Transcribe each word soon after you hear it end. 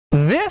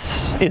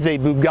This is a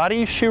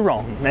Bugatti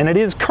Chiron, and it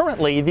is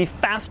currently the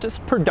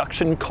fastest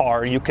production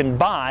car you can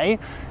buy.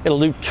 It'll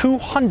do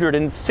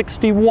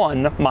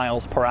 261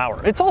 miles per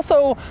hour. It's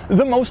also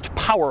the most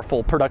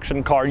powerful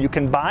production car you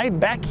can buy.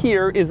 Back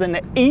here is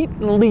an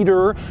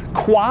 8-liter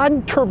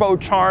quad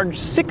turbocharged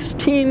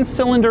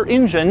 16-cylinder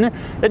engine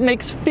that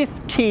makes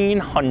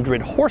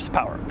 1,500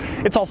 horsepower.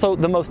 It's also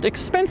the most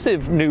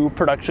expensive new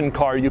production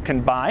car you can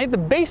buy. The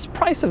base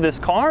price of this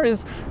car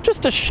is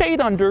just a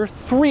shade under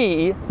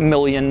 $3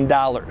 million.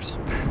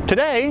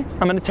 Today,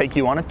 I'm going to take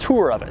you on a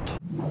tour of it.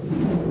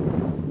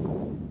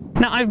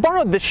 Now, I've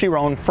borrowed this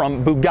Chiron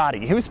from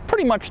Bugatti, who's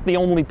pretty much the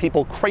only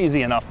people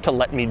crazy enough to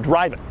let me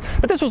drive it.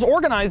 But this was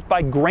organized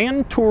by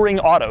Grand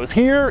Touring Autos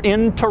here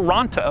in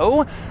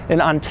Toronto,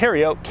 in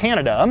Ontario,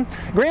 Canada.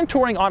 Grand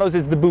Touring Autos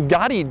is the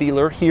Bugatti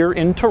dealer here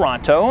in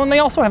Toronto, and they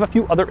also have a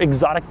few other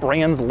exotic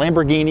brands,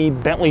 Lamborghini,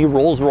 Bentley,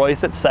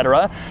 Rolls-Royce,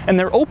 etc. And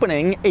they're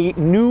opening a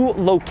new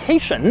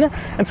location,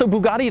 and so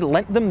Bugatti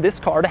lent them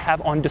this car to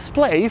have on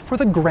display for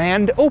the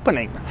grand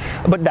opening.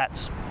 But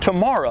that's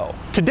tomorrow.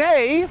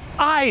 Today,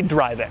 I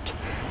drive it,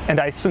 and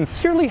I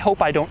sincerely hope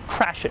I don't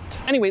crash it.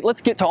 Anyway, let's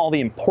get to all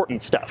the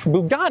important stuff.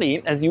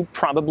 Bugatti, as you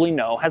probably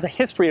know, has a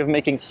history of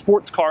making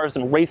sports cars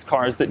and race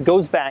cars that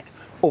goes back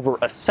over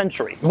a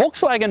century.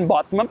 Volkswagen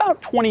bought them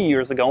about 20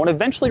 years ago and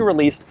eventually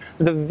released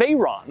the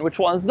Veyron, which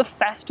was the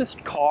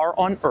fastest car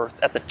on Earth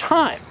at the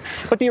time.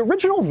 But the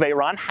original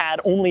Veyron had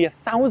only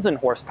 1,000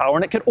 horsepower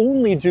and it could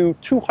only do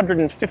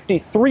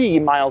 253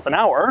 miles an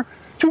hour,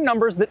 two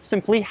numbers that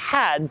simply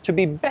had to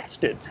be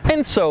bested.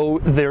 And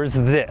so there's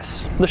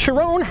this. The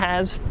Chiron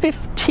has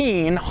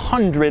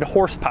 1,500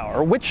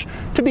 horsepower, which,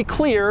 to be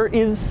clear,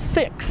 is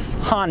 6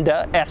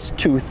 Honda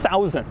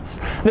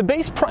S2000s. The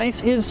base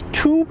price is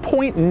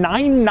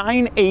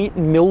 $2.998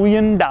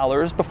 million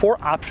before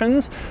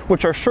options,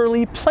 which are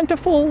surely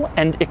plentiful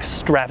and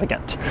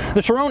extravagant.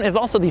 The Chiron is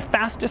also the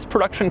fastest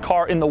production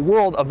car in the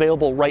world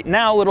available right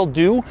now. It'll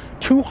do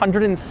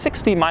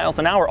 260 miles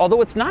an hour,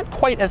 although it's not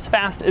quite as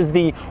fast as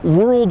the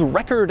world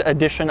record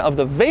edition of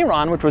the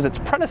Veyron, which was its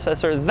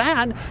predecessor.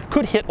 That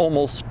could hit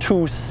almost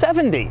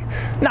 270.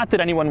 Not that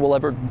anyone will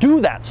ever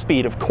do that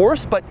speed, of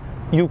course, but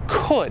you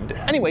could.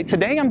 Anyway,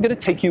 today I'm going to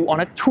take you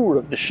on a tour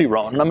of the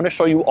Chiron, and I'm going to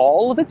show you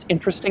all of its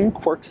interesting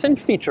quirks and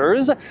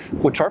features,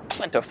 which are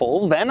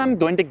plentiful. Then I'm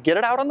going to get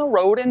it out on the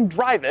road and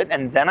drive it,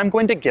 and then I'm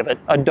going to give it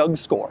a Doug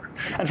score.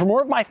 And for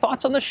more of my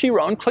thoughts on the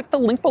Chiron, click the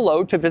link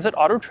below to visit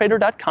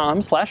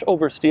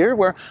autotrader.com/oversteer,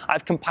 where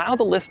I've compiled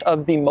a list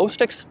of the most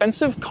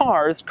expensive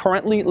cars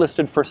currently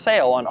listed for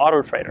sale on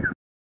AutoTrader.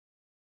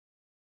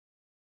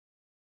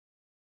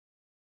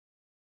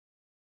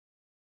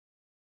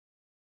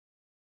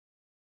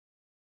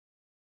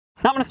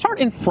 Now I'm going to start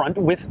in front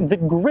with the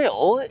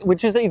grille,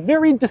 which is a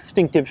very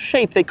distinctive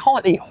shape. They call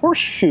it a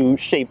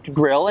horseshoe-shaped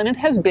grille, and it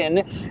has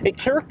been a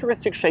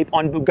characteristic shape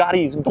on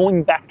Bugattis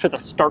going back to the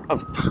start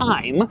of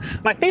time.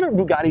 My favorite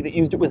Bugatti that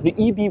used it was the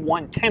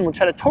EB110, which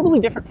had a totally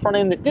different front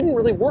end that didn't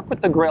really work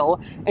with the grille,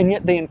 and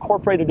yet they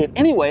incorporated it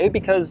anyway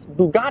because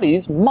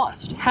Bugattis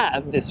must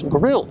have this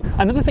grille.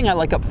 Another thing I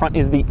like up front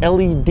is the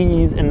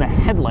LEDs in the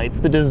headlights.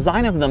 The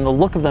design of them, the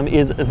look of them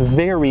is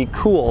very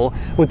cool,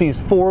 with these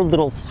 4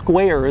 little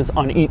squares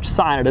on each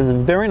side. It is a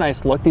very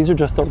nice look. These are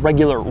just the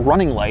regular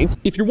running lights.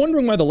 If you're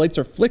wondering why the lights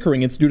are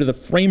flickering, it's due to the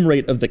frame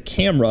rate of the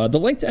camera. The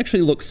lights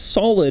actually look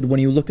solid when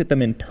you look at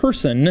them in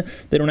person.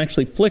 They don't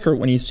actually flicker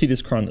when you see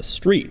this car on the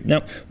street.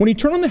 Now, when you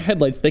turn on the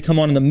headlights, they come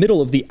on in the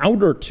middle of the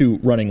outer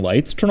 2 running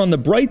lights. Turn on the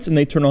brights and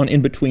they turn on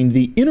in between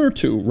the inner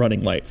 2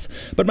 running lights.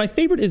 But my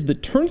favorite is the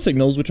turn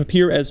signals, which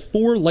appear as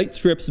 4 light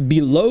strips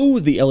below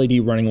the LED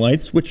running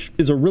lights, which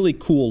is a really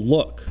cool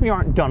look. We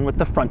aren't done with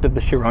the front of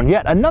the Chiron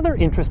yet. Another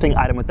interesting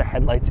item with the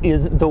headlights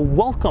is the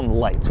welcome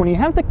lights. When you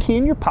have the key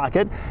in your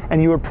pocket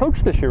and you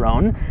approach the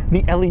Chiron,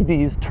 the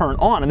LEDs turn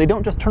on, and they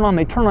don't just turn on,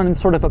 they turn on in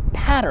sort of a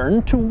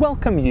pattern to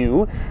welcome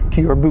you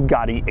to your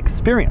Bugatti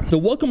experience. The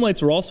welcome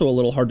lights are also a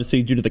little hard to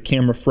see due to the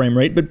camera frame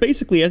rate, but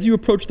basically as you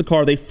approach the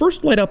car, they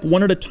first light up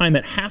one at a time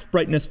at half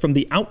brightness from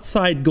the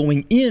outside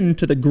going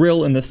into the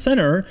grille in the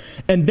center,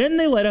 and then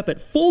they light up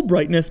at full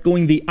brightness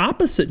going the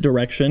opposite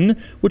direction,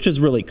 which is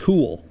really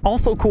cool.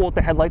 Also cool with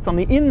the headlights, on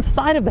the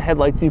inside of the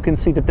headlights you can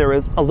see that there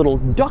is a little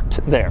duct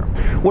there.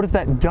 What does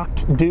that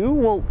duct do?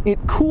 Well, it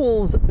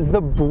cools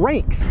the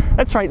brakes.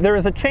 That's right, there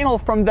is a channel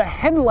from the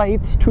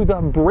headlights to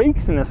the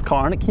brakes in this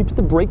car, and it keeps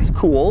the brakes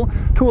cool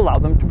to allow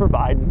them to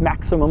provide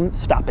maximum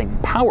stopping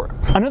power.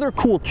 Another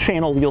cool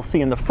channel you'll see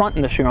in the front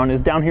in the Chiron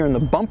is down here in the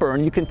bumper,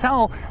 and you can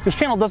tell this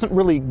channel doesn't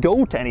really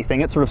go to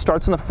anything. It sort of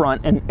starts in the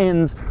front and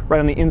ends right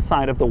on the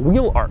inside of the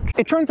wheel arch.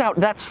 It turns out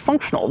that's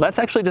functional. That's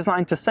actually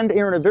designed to send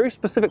air in a very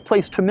specific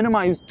place to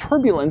minimize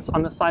turbulence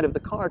on the side of the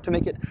car to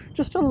make it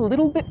just a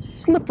little bit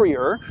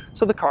slipperier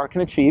so the car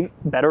can achieve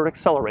better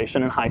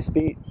acceleration and high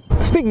speeds.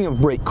 Speaking of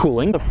brake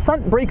cooling, the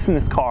front brakes in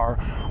this car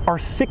are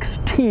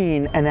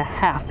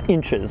 16.5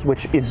 inches,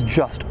 which is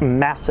just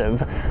massive.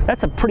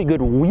 That's a pretty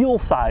good wheel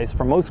size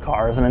for most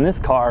cars, and in this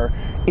car,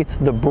 it's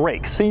the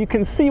brakes. So you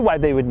can see why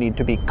they would need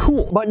to be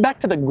cool. But back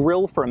to the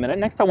grille for a minute.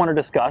 Next I want to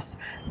discuss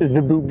the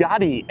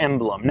Bugatti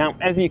emblem. Now,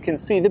 as you can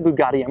see, the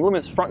Bugatti emblem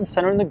is front and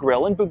center in the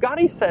grille, and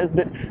Bugatti says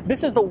that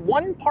this is the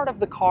one part of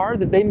the car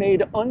that they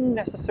made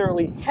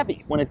unnecessarily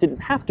heavy when it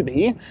didn't have to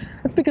be.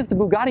 That's because the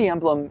Bugatti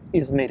emblem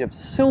is made of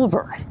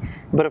silver.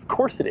 But of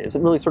course it is.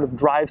 It really sort of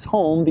drives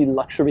home the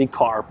luxury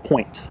car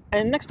point.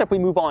 And next up we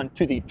move on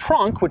to the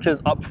trunk, which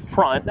is up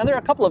front. Now there are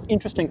a couple of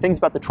interesting things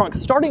about the trunk,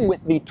 starting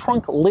with the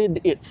trunk lid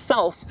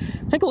itself.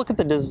 Take a look at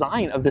the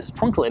design of this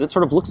trunk lid. It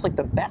sort of looks like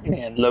the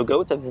Batman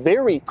logo. It's a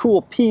very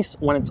cool piece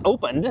when it's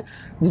opened.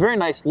 It's a very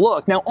nice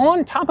look. Now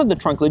on top of the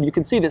trunk lid, you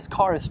can see this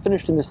car is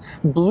finished in this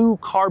blue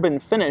carbon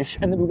finish,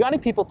 and the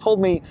Bugatti people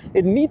told me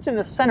it meets in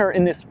the center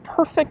in this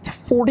perfect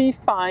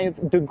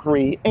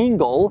 45-degree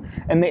angle,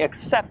 and they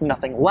accept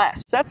nothing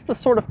less. That's the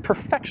sort of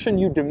perfection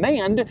you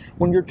demand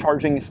when you're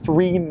charging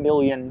 $3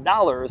 million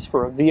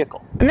for a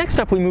vehicle. Next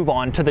up, we move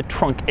on to the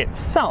trunk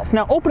itself.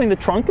 Now, opening the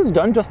trunk is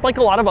done just like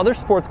a lot of other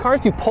sports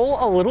cars. You pull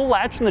a little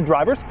latch in the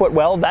driver's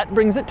footwell, that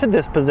brings it to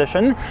this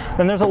position.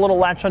 Then there's a little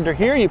latch under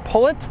here, you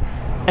pull it,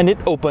 and it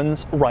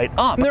opens right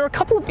up. And there are a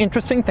couple of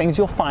interesting things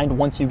you'll find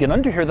once you get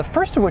under here. The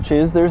first of which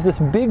is there's this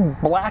big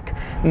black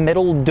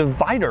metal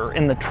divider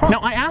in the trunk.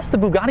 Now I asked the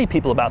Bugatti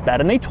people about that,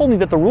 and they told me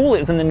that the rule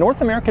is in the North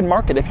American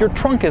market, if your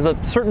trunk is a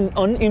certain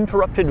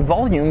uninterrupted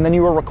volume, then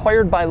you are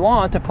required by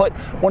law to put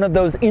one of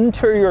those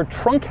interior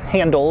trunk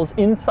handles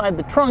inside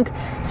the trunk,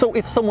 so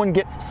if someone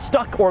gets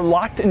stuck or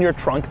locked in your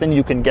trunk, then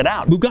you can get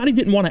out. Bugatti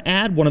didn't want to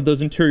add one of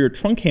those interior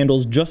trunk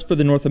handles just for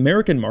the North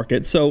American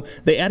market, so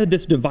they added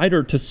this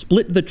divider to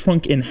split the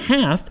trunk in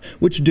half,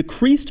 which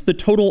decreased the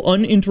total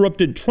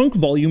uninterrupted trunk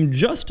volume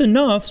just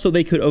enough so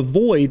they could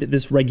avoid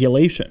this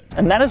regulation.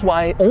 And that is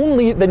why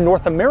only the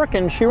North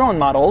American Chiron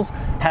models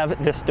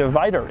have this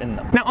divider in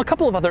them. Now, a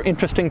couple of other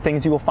interesting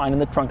things you will find in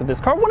the trunk of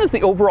this car. One is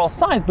the overall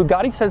size.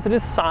 Bugatti says it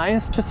is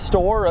sized to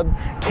store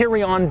a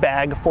carry-on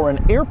bag for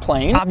an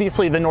airplane.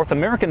 Obviously, the North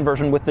American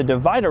version with the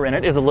divider in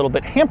it is a little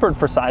bit hampered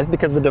for size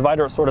because the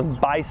divider sort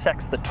of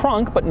bisects the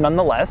trunk, but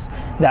nonetheless,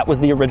 that was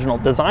the original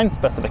design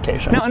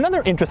specification. Now,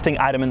 another interesting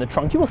item in the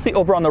trunk, you will see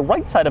over on the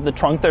right side of the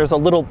trunk, there's a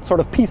little sort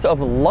of piece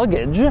of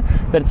luggage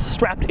that's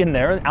strapped in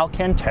there, an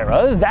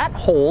Alcantara, that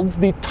holds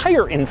the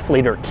tire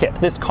inflator kit.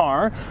 This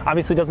car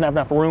obviously doesn't have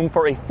enough room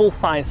for a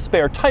full-size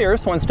spare tire,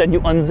 so instead you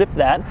unzip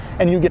that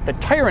and you get the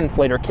tire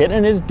inflator kit,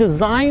 and it is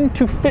designed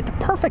to fit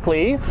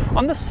perfectly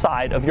on the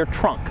side of your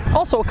trunk.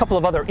 Also, a couple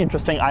of other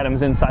interesting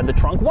items inside the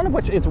trunk, one of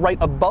which is right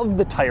above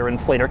the tire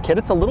inflator kit.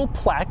 It's a little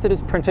plaque that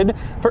is printed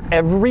for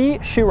every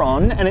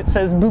Chiron, and it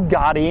says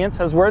Bugatti, it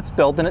says where it's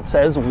built, and it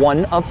says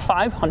 1 of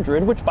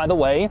 500, which, by the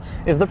way,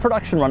 is the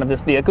production run of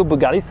this vehicle.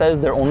 Bugatti says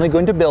they're only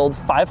going to build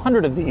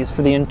 500 of these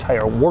for the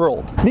entire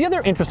world. The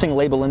other interesting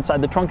label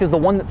inside the trunk is the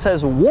one that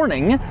says,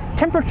 warning,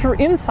 temperature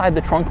inside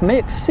the trunk may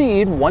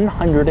exceed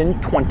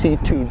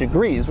 122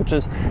 degrees, which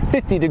is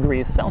 50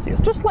 degrees Celsius.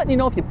 Just letting you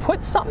know, if you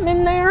put something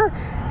in there,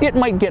 it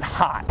might get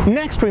hot.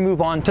 Next, we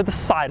move on to the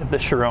side of the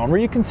Chiron, where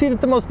you can see that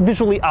the most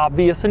visually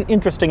obvious and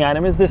interesting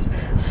item is this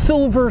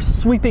silver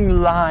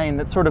sweeping line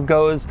that sort of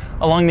goes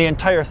along the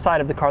entire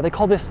side of the car. They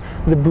call this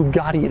the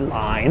Bugatti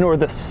line, or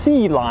the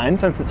C line,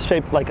 since it's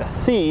shaped like a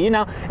C.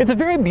 Now, it's a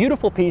very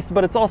beautiful piece,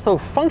 but it's also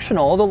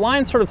functional. The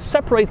line sort of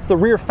separates the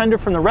rear fender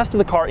from the rest of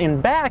the car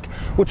in back,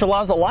 which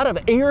allows a lot of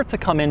air to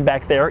come in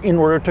back there in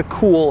order to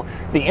cool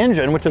the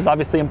engine, which is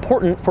obviously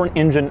important for an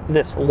engine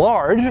this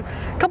large.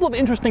 A couple of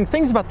interesting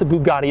things about the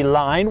Bugatti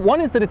line.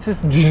 One is that it's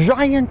this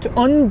giant,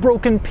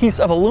 unbroken piece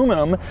of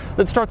aluminum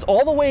that starts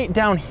all the way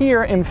down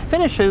here and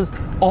finishes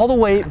all the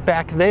way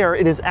back there.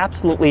 It is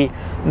absolutely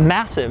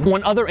massive.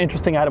 One other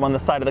interesting item on the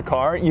side of the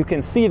car, you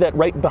can see that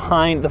right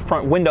behind the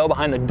front window,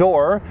 behind the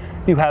door,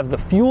 you have the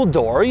fuel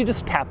door. You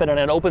just tap it and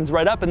it opens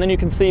right up, and then you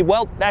can see,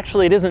 well,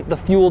 actually it isn't the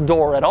fuel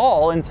door at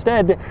all.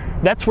 Instead,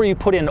 that's where you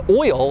put in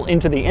oil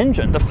into the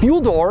engine. The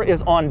fuel door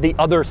is on the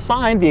other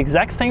side, the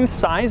exact same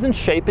size and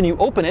shape, and you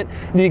open it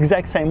the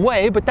exact same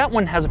way, but that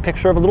one has a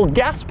picture of a little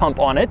gas pump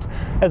on it,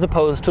 as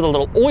opposed to the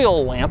little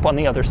oil lamp on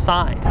the other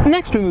side.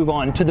 Next, we move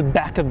on to the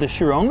back of the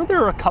Chiron, where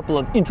there are a couple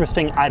of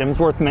interesting items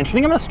worth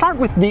mentioning. I'm going to start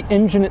with the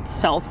engine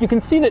itself. You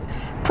can see that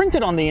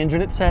printed on the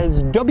engine it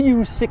says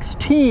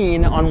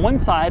W16 on one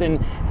side and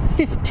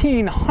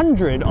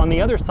 1500 on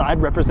the other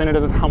side,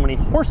 representative of how many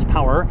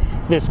horsepower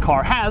this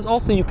car has.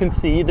 Also, you can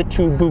see the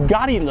two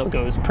Bugatti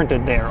logos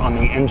printed there on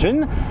the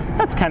engine.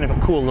 That's kind of a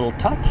cool little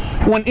touch.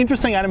 One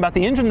interesting item about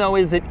the engine, though,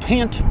 is it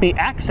can't be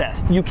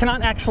accessed. You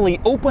cannot actually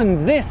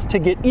open this to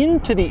get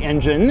into the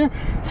engine,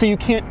 so you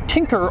can't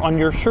tinker on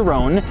your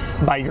Chiron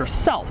by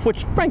yourself,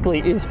 which frankly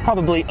is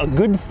probably a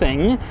good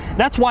thing.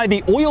 That's why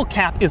the oil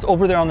cap is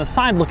over there on the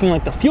side looking like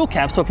like the fuel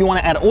cap, so if you want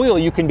to add oil,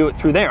 you can do it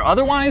through there.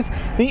 Otherwise,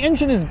 the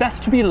engine is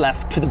best to be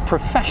left to the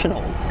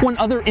professionals. One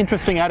other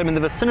interesting item in the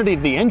vicinity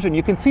of the engine,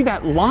 you can see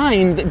that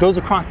line that goes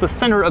across the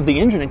center of the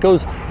engine. It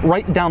goes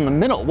right down the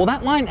middle. Well,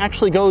 that line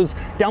actually goes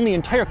down the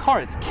entire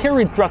car. It's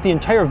carried throughout the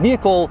entire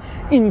vehicle,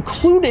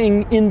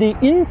 including in the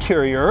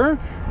interior,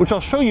 which I'll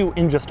show you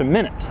in just a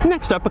minute.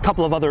 Next up, a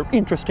couple of other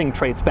interesting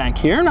traits back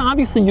here. Now,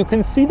 obviously, you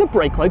can see the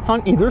brake lights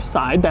on either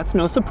side. That's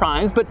no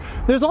surprise, but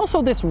there's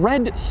also this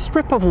red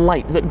strip of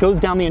light that goes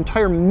down the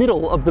entire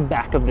middle of the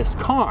back of this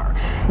car.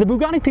 The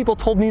Bugatti people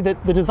told me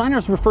that the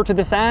designers refer to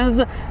this as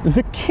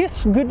the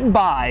kiss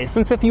goodbye,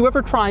 since if you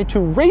ever try to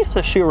race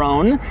a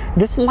Chiron,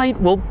 this light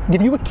will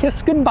give you a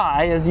kiss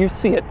goodbye as you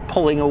see it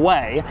pulling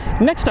away.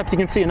 Next up, you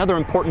can see another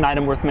important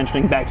item worth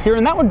mentioning back here,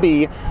 and that would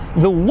be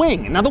the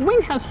wing. Now, the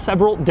wing has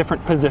several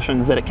different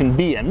positions that it can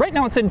be in. Right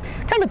now, it's in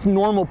kind of its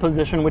normal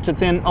position, which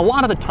it's in a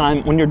lot of the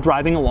time when you're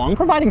driving along,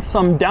 providing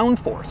some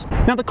downforce.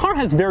 Now, the car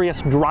has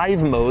various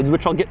drive modes,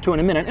 which I'll get to in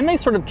a minute, and they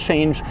sort of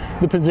change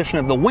the position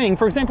of the wing.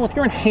 For example, if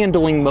you're in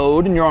handling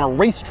mode and you're on a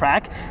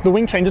racetrack, the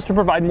wing changes to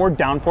provide more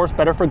downforce,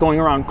 better for going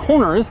around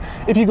corners.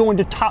 If you go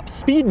into top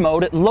speed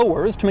mode, it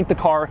lowers to make the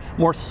car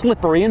more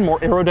slippery and more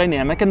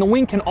aerodynamic, and the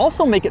wing can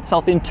also make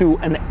itself into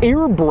an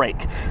air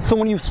brake. So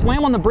when you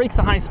slam on the brakes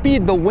at high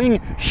speed, the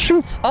wing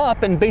shoots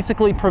up and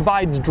basically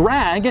provides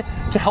drag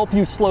to help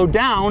you slow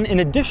down in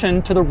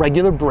addition to the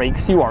regular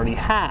brakes you already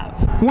have.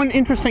 One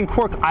interesting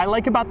quirk I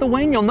like about the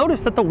wing, you'll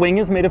notice that the wing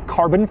is made of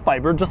carbon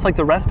fiber, just like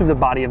the rest of the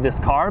body of this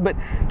car, but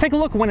take a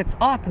look, when it's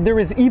up, there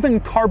is even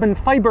carbon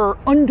fiber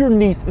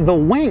underneath the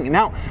wing.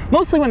 Now,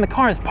 mostly when the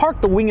car is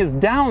parked, the wing is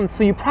down,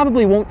 so you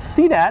probably won't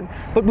see that,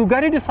 but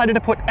Bugatti decided to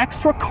put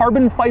extra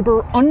carbon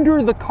fiber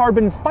under the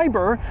carbon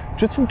fiber,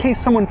 just in case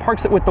someone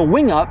parks it with the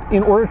wing up,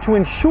 in order to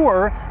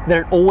ensure that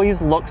it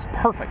always looks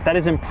perfect. That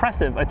is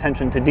impressive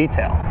attention to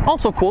detail.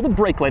 Also cool, the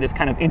brake light is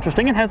kind of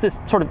interesting. It has this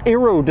sort of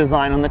arrow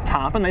design on the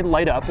top, and they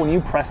light up when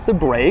you press the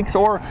brakes,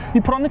 or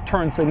you put on the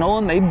turn signal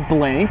and they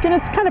blink, and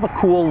it's kind of a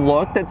cool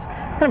look that's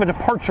kind of a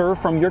departure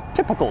from your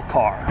typical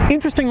car.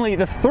 Interestingly,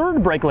 the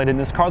third brake light in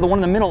this car, the one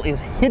in the middle,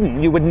 is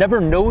hidden. You would never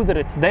know that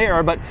it's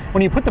there, but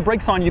when you put the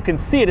brakes on, you can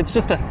see it. It's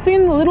just a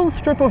thin little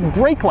strip of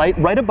brake light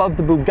right above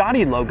the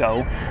Bugatti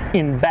logo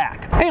in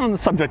back. And on the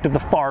subject of the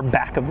far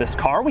back of this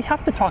car, we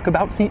have to talk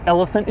about the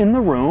elephant in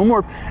the room,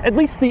 or at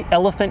least the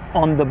elephant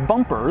on the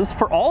bumpers.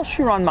 For all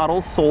Chiron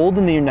models sold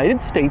in the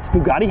United States,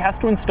 Bugatti has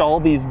to install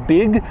these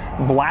big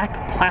black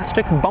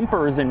plastic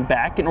bumpers in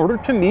back in order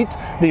to meet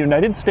the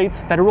United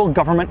States federal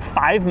government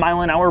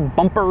 5-mile-an-hour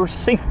bumper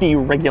safety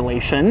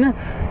regulation.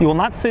 You will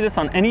not see this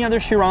on any other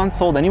Chiron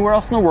sold anywhere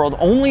else in the world,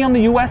 only on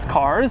the US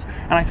cars,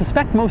 and I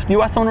suspect most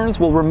US owners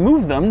will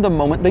remove them the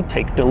moment they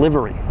take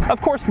delivery.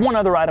 Of course, one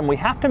other item we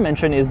have to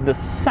mention is the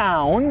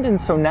sound, and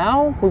so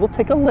now we will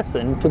take a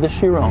listen to the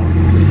Chiron.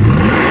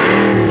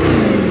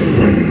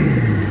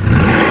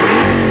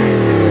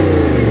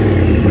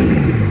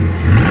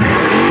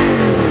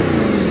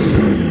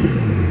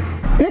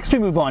 Next, we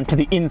move on to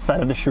the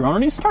inside of the Chiron,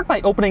 and you start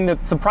by opening the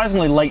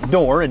surprisingly light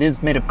door. It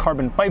is made of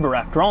carbon fiber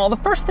after all. The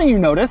first thing you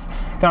notice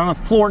down on the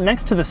floor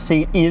next to the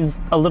seat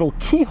is a little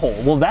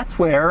keyhole. Well, that's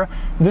where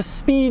the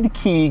speed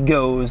key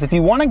goes. If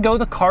you want to go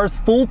the car's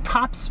full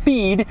top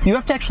speed, you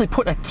have to actually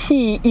put a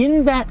key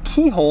in that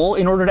keyhole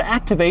in order to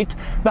activate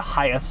the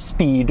highest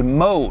speed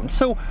mode.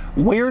 So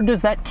where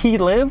does that key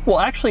live? Well,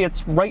 actually,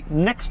 it's right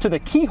next to the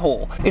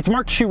keyhole. It's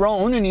marked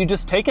Chiron, and you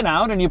just take it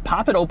out and you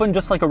pop it open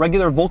just like a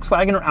regular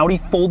Volkswagen or Audi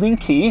folding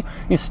key.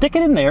 You stick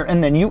it in there,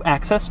 and then you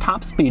access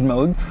top speed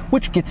mode,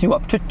 which gets you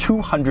up to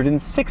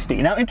 260.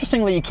 Now,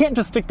 interestingly, you can't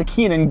just stick the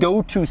key in and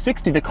go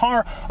 260. The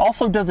car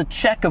also does a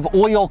check of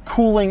oil,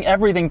 cooling,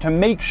 everything to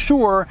make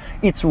sure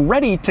it's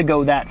ready to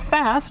go that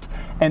fast,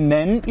 and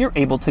then you're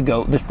able to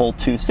go the full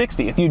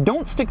 260. If you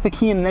don't stick the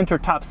key in and enter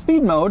top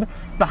speed mode,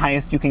 the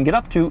highest you can get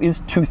up to is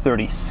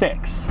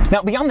 236.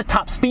 Now, beyond the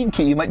top speed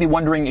key, you might be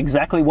wondering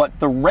exactly what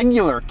the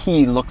regular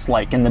key looks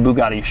like in the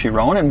Bugatti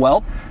Chiron, and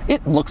well,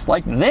 it looks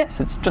like this.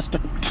 It's just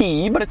a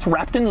key, but it's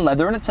wrapped in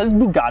leather, and it says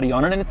Bugatti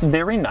on it, and it's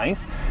very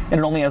nice, and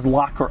it only has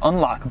lock or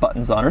unlock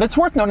buttons on it. It's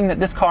worth noting that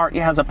this car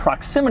has a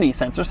proximity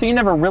sensor, so you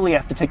never really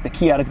have to take the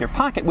key out of your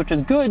pocket, which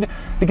is good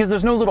because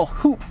there's no little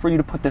hoop for you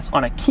to put this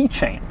on a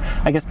keychain.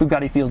 I guess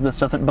Bugatti feels this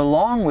doesn't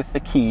belong with the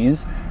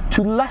keys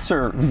to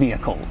lesser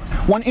vehicles.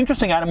 One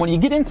interesting item, when you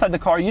get inside the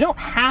car, you don't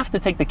have to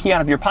take the key out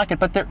of your pocket,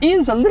 but there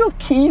is a little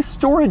key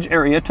storage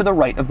area to the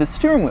right of the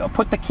steering wheel.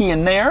 Put the key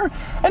in there,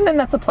 and then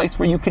that's a place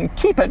where you can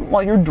keep it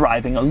while you're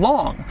driving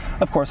along.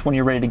 Of course, when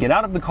you're ready to get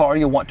out of the car,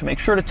 you'll want to make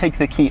sure to take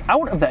the key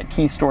out of that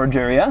key storage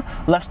area,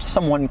 lest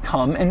someone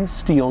come and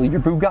steal your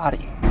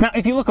Bugatti. Now,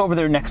 if you look over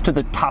there next to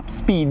the top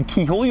speed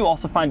keyhole, you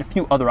also find a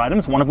few other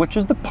items, one of which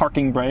is the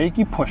parking brake.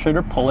 You push it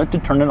or pull it to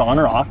turn it on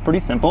or off, pretty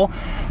simple.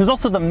 There's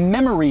also the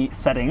memory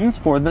settings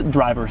for the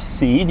driver's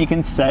seat. You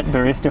can set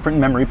various different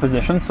memory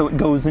positions so it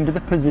goes into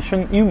the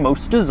position you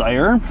most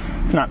desire.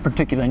 It's not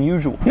particularly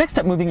unusual. Next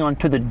up, moving on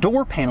to the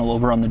door panel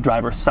over on the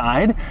driver's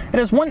side, it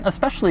has one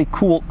especially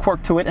cool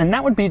quirk to it, and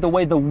that would be the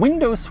way the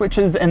window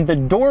switches and the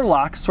door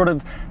locks sort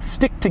of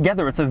stick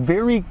together. It's a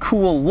very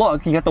cool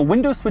look. You got the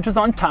window switches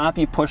on top,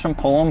 you push and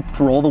pull them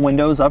to roll the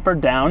windows up or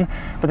down,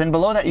 but then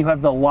below that you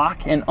have the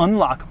lock and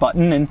unlock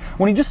button, and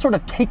when you just sort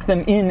of take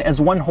them in as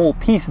one whole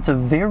piece, it's a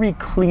very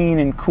clean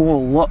and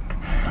cool look.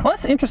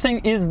 Less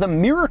interesting is the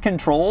mirror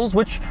controls,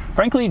 which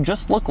frankly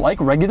just look like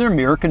regular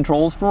mirror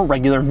controls for a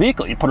regular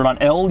vehicle. You put it on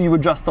L, you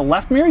adjust the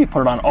left mirror, you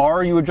put it on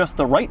R, you adjust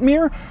the right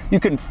mirror, you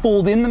can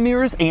fold in the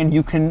mirrors, and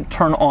you can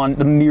turn on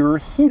the mirror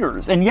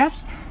heaters. And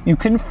yes, you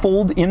can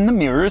fold in the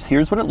mirrors.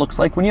 Here's what it looks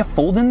like when you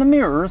fold in the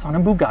mirrors on a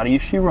Bugatti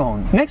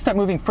Chiron. Next up,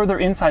 moving further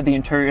inside the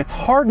interior, it's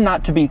hard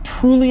not to be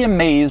truly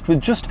amazed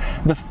with just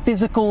the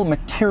physical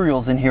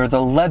materials in here,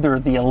 the leather,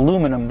 the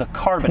aluminum, the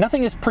carbon.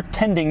 Nothing is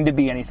pretending to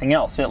be anything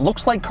else. If it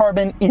looks like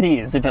carbon, it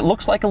is. If it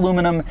looks like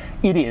aluminum,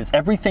 it is.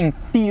 Everything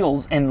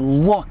feels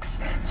and looks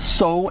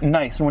so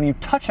nice. And when you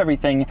touch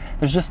everything,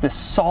 there's just this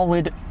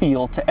solid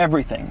feel to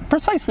everything,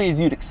 precisely as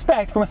you'd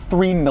expect from a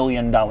 $3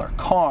 million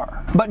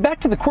car. But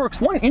back to the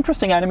quirks, one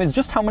interesting item is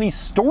just how many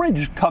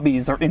storage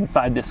cubbies are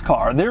inside this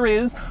car. There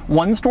is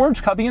one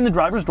storage cubby in the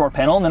driver's door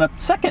panel, and then a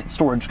second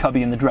storage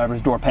cubby in the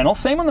driver's door panel.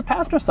 Same on the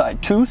passenger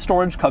side, 2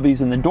 storage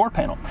cubbies in the door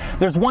panel.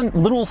 There's one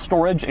little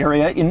storage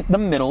area in the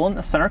middle in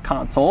the center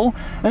console,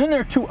 and then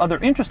there are 2 other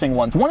interesting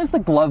ones. One is the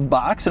glove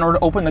box. In order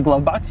to open the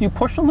glove box, you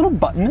push a little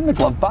button and the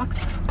glove box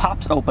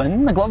pops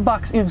open. The glove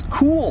box is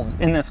cooled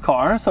in this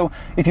car, so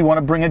if you want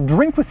to bring a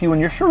drink with you in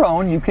your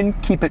Chiron, you can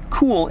keep it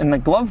cool in the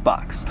glove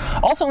box.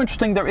 Also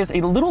interesting, there is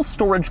a little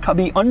storage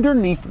cubby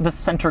underneath the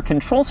center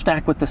control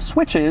stack with the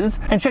switches.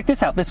 And check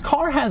this out, this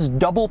car has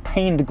double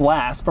paned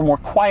glass for more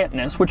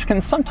quietness, which can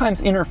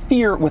sometimes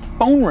interfere with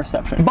phone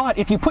reception. But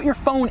if you put your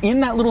phone in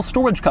that little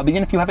storage cubby,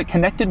 and if you have it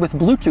connected with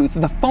Bluetooth,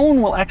 the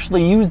phone will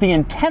actually use the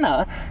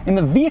antenna in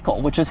the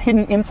vehicle, which is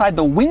hidden inside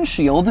the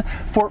windshield,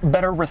 for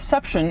better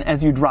reception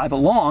as you drive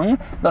along,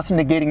 thus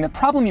negating the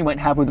problem you might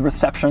have with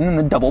reception in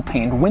the double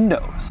paned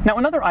windows. Now,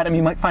 another item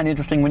you might find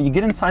interesting when you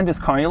get inside this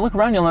car, you look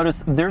around, you'll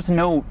notice there's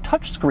no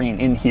touchscreen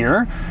in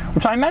here,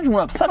 which I imagine will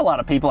upset a lot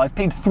of people. I've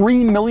paid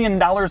 $3 million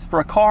for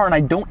a car and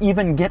I don't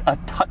even get a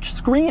touch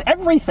screen.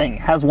 Everything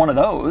has one of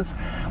those.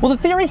 Well, the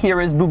theory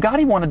here is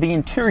Bugatti wanted the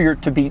interior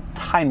to be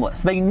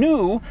timeless. They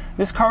knew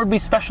this car would be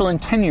special in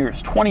 10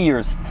 years, 20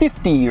 years,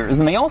 50 years,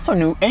 and they also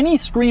knew any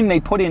screen they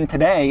put in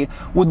today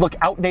would look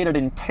outdated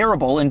and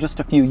terrible in just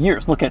a few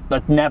years. Look at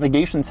the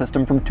navigation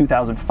system from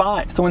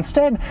 2005. So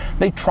instead,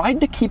 they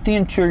tried to keep the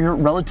interior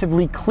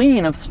relatively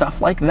clean of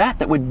stuff like that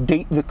would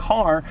date the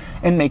car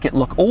and make it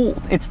look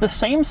old. It's the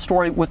same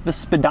story with the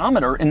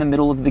speedometer in the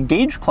middle of the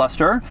gauge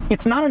cluster.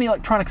 It's not an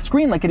electronic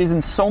screen like it is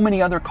in so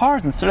many other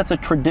cars. Instead, it's a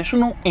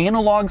traditional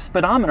analog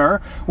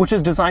speedometer, which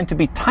is designed to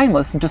be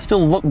timeless and to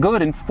still look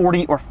good in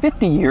 40 or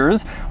 50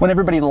 years when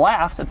everybody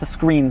laughs at the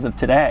screens of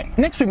today.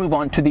 Next, we move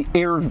on to the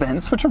air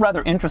vents, which are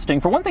rather interesting.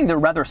 For one thing, they're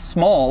rather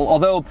small,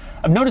 although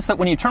I've noticed that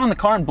when you turn on the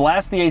car and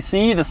blast the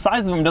AC, the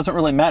size of them doesn't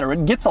really matter.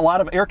 It gets a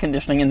lot of air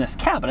conditioning in this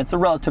cabin. It's a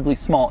relatively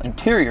small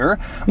interior.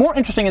 More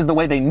interesting is the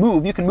way they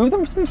move. You can move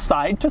them from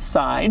side to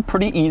side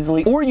pretty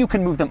easily, or you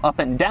can move them up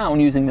and down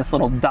using this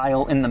little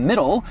dial in the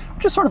middle,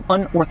 which is sort of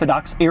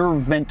unorthodox air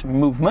vent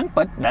movement,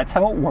 but that's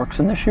how it works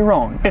in the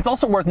Chiron. It's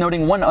also worth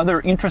noting one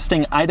other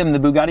interesting item the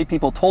Bugatti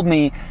people told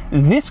me.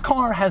 This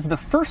car has the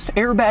first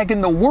airbag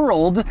in the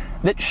world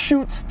that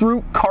shoots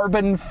through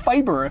carbon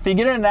fiber. If you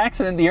get in an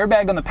accident, the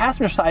airbag on the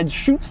passenger side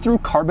shoots through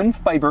carbon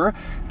fiber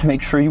to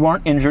make sure you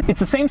aren't injured. It's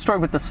the same story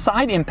with the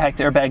side impact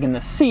airbag in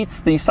the seats.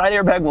 The side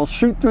airbag will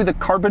shoot through the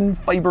carbon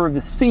fiber of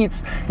the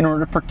seats in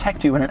order to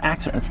protect you in an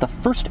accident. It's the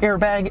first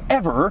airbag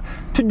ever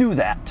to do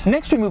that.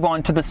 Next, we move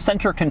on to the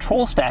center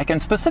control stack,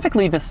 and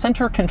specifically the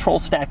center control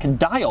stack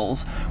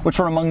dials, which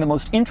are among the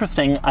most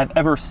interesting I've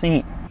ever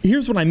seen.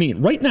 Here's what I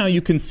mean. Right now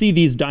you can see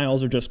these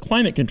dials are just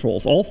climate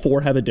controls. All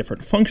 4 have a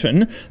different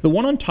function. The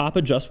one on top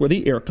adjusts where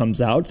the air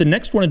comes out. The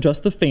next one adjusts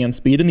the fan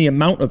speed and the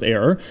amount of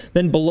air.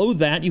 Then below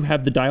that you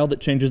have the dial that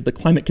changes the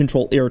climate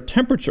control air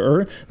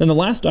temperature. Then the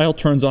last dial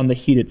turns on the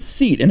heated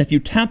seat. And if you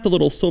tap the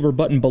little silver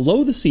button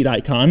below the seat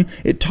icon,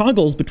 it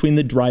toggles between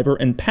the driver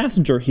and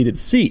passenger heated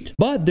seat.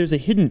 But there's a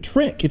hidden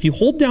trick. If you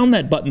hold down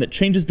that button that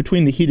changes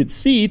between the heated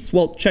seats,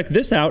 well, check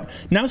this out.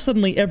 Now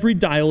suddenly every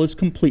dial is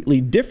completely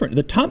different.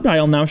 The top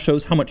dial now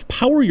shows how much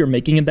power you're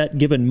making in that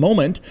given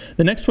moment.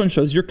 The next one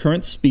shows your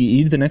current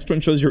speed, the next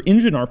one shows your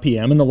engine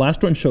RPM, and the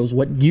last one shows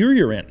what gear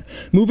you're in.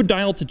 Move a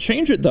dial to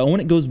change it though,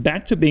 and it goes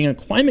back to being a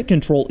climate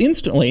control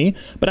instantly,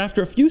 but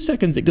after a few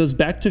seconds it goes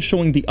back to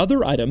showing the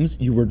other items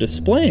you were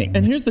displaying.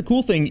 And here's the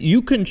cool thing,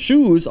 you can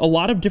choose a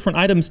lot of different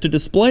items to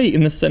display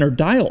in the center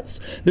dials.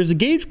 There's a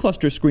gauge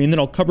cluster screen that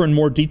I'll cover in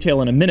more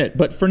detail in a minute,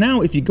 but for now,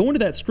 if you go into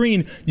that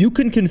screen, you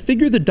can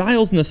configure the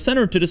dials in the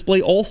center to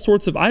display all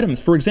sorts of items.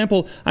 For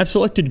example, I've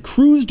selected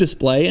cruise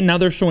display display, and now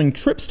they're showing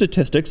trip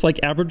statistics like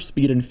average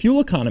speed and fuel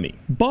economy.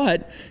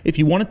 But if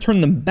you want to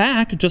turn them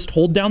back, just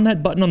hold down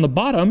that button on the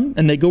bottom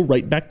and they go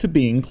right back to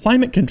being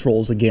climate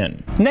controls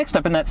again. Next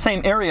up in that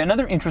same area,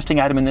 another interesting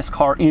item in this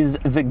car is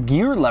the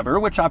gear lever,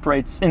 which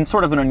operates in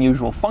sort of an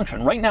unusual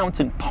function. Right now it's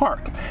in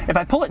park. If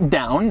I pull it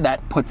down,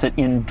 that puts it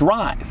in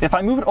drive. If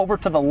I move it over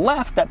to the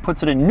left, that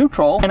puts it in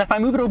neutral. And if I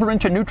move it over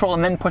into neutral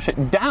and then push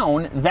it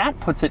down, that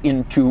puts it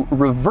into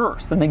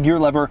reverse. Then the gear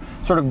lever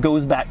sort of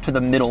goes back to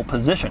the middle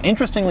position.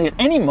 Interestingly, at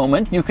any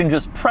moment, you can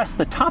just press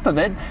the top of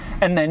it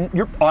and then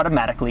you're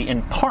automatically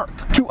in park.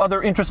 Two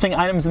other interesting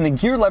items in the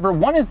gear lever.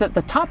 One is that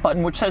the top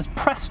button, which says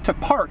press to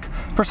park,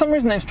 for some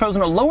reason they've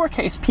chosen a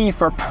lowercase p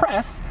for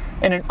press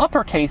and an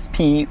uppercase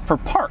P for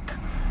park.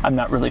 I'm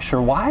not really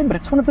sure why, but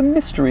it's one of the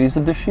mysteries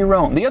of the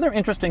Chiron. The other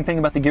interesting thing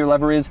about the gear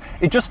lever is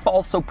it just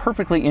falls so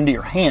perfectly into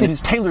your hand. It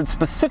is tailored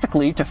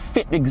specifically to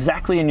fit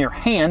exactly in your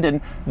hand, and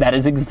that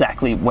is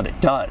exactly what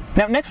it does.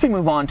 Now, next we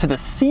move on to the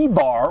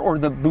C-bar, or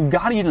the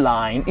Bugatti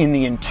line in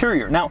the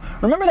interior. Now,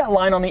 remember that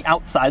line on the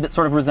outside that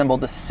sort of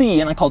resembled the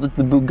C, and I called it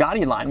the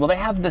Bugatti line? Well, they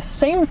have the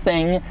same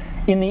thing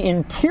in the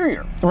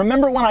interior.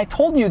 Remember when I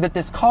told you that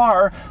this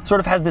car sort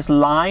of has this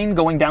line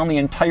going down the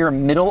entire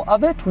middle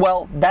of it?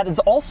 Well, that is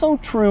also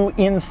true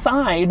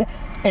inside,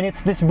 and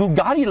it's this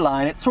Bugatti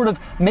line. It sort of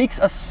makes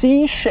a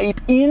C shape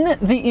in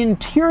the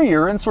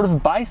interior and sort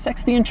of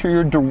bisects the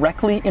interior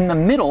directly in the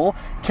middle,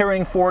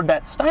 carrying forward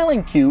that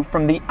styling cue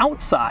from the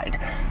outside.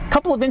 A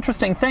couple of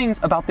interesting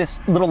things about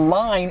this little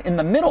line in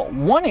the middle.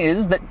 One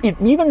is that it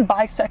even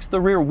bisects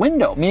the rear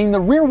window, meaning the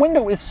rear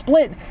window is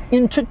split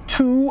into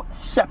two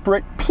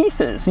separate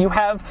pieces. You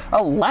have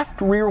a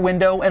left rear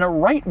window and a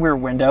right rear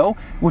window,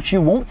 which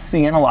you won't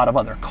see in a lot of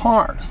other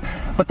cars.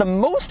 But the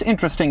most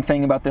interesting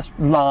thing about this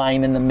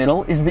line in the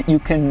middle is that you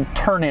can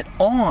turn it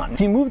on.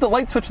 If you move the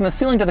light switch in the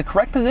ceiling to the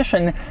correct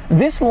position,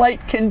 this light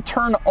can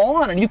turn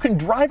on, and you can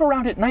drive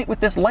around at night with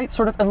this light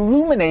sort of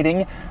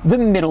illuminating the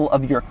middle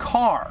of your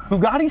car.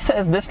 Bugatti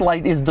says this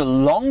light is the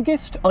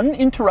longest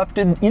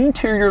uninterrupted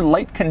interior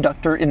light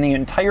conductor in the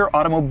entire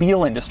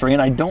automobile industry,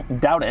 and I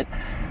don't doubt it.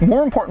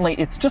 More importantly,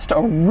 it's just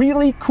a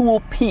really cool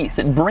piece.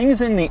 It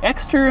brings in the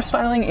exterior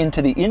styling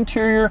into the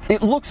interior.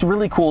 It looks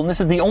really cool, and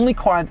this is the only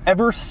car I've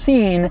ever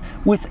seen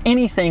with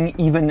anything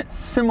even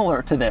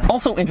similar to this.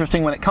 Also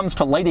interesting when it comes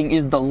to lighting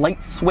is the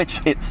light switch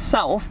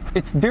itself.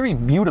 It's very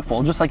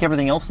beautiful, just like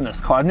everything else in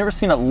this car. I've never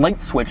seen a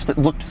light switch that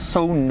looked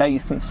so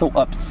nice and so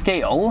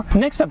upscale.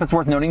 Next up, it's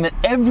worth noting that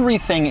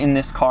everything in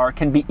this car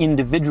can be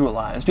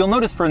individualized. You'll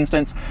notice, for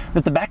instance,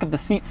 that the back of the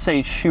seats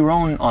say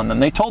Chiron on them.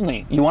 They told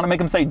me, you want to make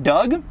them say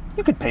Doug?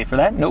 You could pay for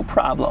that, no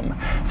problem.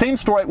 Same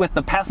story with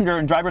the passenger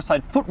and driver's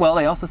side footwell.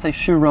 They also say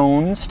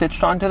Chiron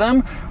stitched onto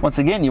them. Once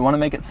again, you want to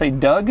make it say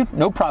Doug?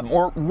 No problem.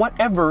 Or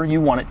whatever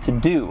you want it to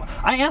do.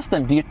 I asked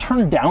them, do you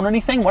turn down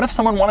anything? What if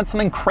someone wanted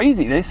something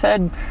crazy? They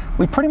said,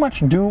 we pretty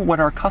much do what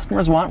our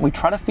customers want. We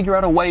try to figure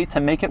out a way to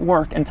make it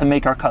work and to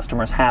make our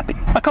customers happy.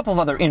 A couple of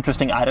other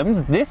interesting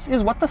items. This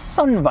is what the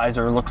sun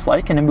visor looks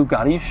like in a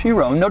Bugatti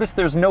Chiron. Notice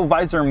there's no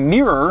visor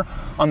mirror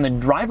on the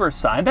driver's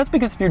side. That's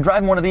because if you're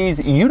driving one of these,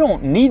 you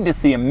don't need to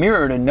see a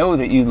mirror to know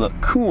that you look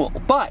cool.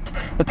 But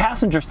the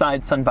passenger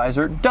side sun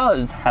visor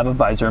does have a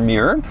visor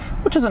mirror,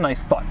 which is a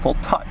nice thoughtful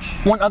touch.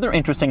 One other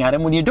interesting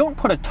item, when you don't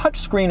put a touch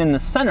screen in the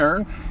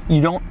center,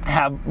 you don't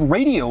have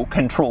radio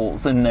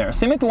controls in there.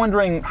 So you might be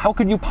wondering, how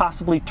could you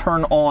possibly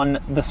turn on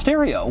the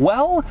stereo?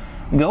 Well,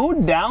 go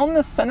down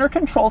the center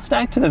control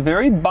stack to the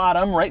very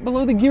bottom, right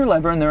below the gear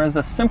lever, and there is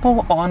a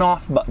simple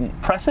on-off button.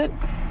 Press it,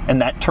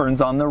 and that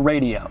turns on the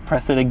radio.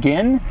 Press it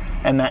again,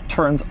 and that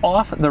turns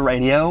off the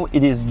radio.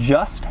 It is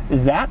just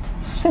that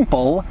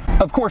simple.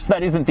 Of course,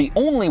 that isn't the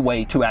only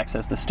way to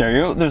access the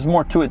stereo. There's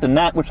more to it than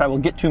that, which I will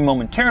get to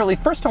momentarily.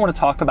 First, I want to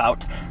talk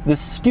about the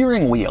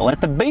steering wheel.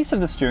 At the base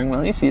of the steering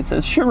wheel, you see it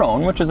says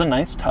Chiron, which is a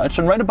nice touch,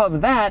 and right above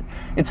that,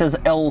 it says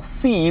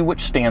LC,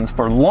 which stands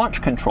for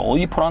launch control.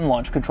 You put on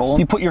launch control,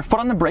 you put your foot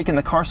on the brake, and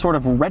the car sort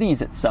of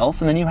readies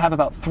itself, and then you have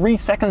about 3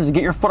 seconds to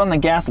get your foot on the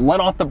gas, let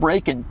off the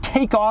brake, and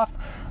take off,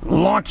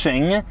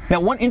 launching. Now,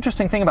 one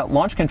interesting thing about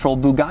launch control,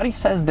 Bugatti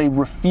says they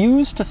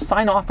refused to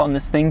sign off on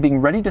this thing being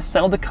ready to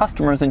sell to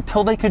customers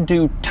until they could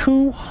do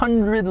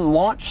 200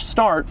 launch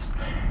starts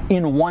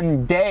in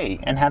one day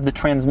and have the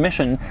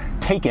transmission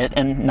take it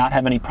and not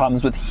have any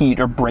problems with heat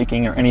or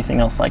braking or anything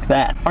else like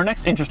that. Our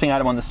next interesting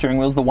item on the steering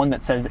wheel is the one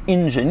that says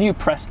engine. You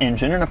press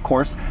engine, and of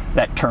course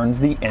that turns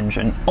the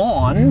engine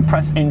on.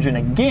 Press engine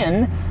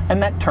again,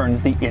 and that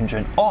turns the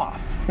engine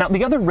off. Now,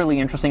 the other really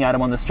interesting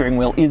item on the steering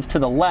wheel is to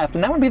the left,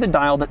 and that would be the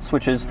dial that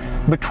switches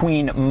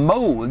between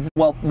modes.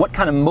 Well, what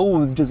kind of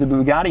modes does a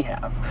Bugatti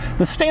have?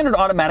 The standard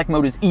automatic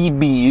mode is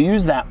EB. You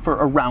use that for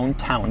around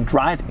town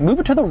driving. Move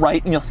it to the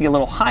right and you'll see a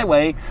little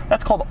highway.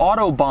 That's called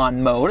Autobahn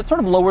mode. It sort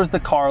of lowers the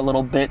car a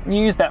little bit, and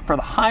you use that for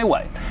the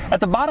highway. At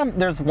the bottom,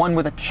 there's one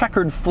with a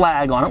checkered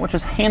flag on it, which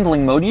is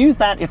handling mode. You use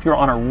that if you're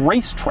on a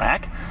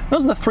racetrack.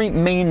 Those are the three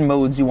main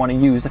modes you want to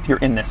use if you're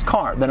in this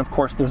car. Then, of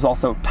course, there's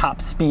also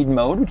top speed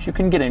mode, which you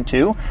can get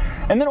into.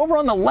 And then over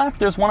on the left,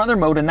 there's one other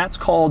mode, and that's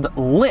called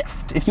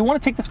lift. If you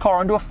want to take this car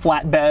onto a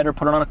flatbed or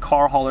put it on a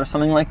car haul or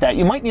something like that,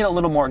 you might need a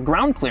little more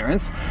ground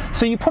clearance.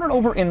 So you put it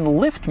over in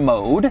lift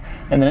mode,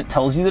 and then it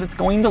tells you that it's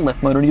going to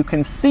lift mode, and you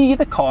can see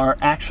the car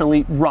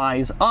actually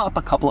rise up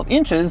a couple of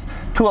inches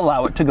to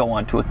allow it to go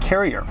onto a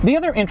carrier. The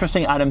other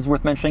interesting items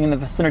worth mentioning in the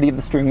vicinity of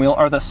the steering wheel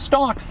are the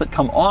stalks that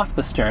come off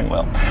the steering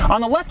wheel.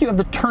 On the left, you have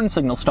the turn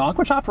signal stalk,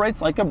 which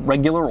operates like a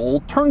regular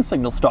old turn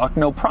signal stalk,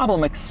 no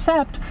problem,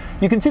 except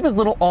you can see this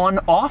little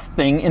on-off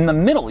thing in the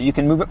middle. You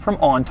can move it from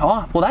on to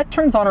off. Well, that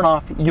turns on and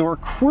off your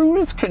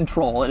cruise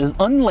control. It is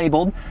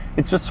unlabeled.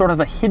 It's just sort of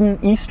a hidden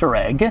Easter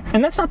egg.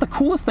 And that's not the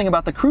coolest thing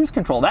about the cruise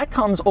control. That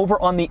comes over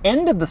on the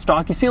end of the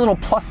stalk. You see a little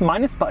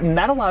plus-minus button.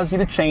 That allows you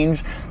to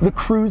change the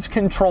cruise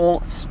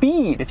control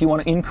speed if you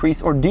want to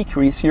increase or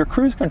decrease your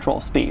cruise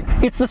control speed.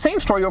 It's the same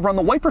story over on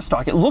the wiper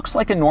stalk. It looks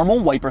like a normal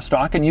wiper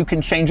stalk, and you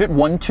can change it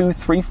 1, 2,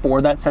 3,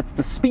 4. That sets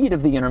the speed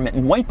of the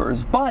intermittent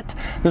wipers. But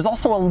there's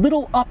also a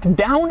little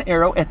up-down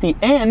arrow at the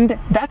end.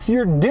 That's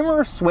your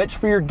dimmer switch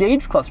for your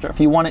gauge cluster. If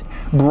you want it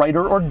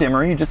brighter or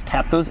dimmer, you just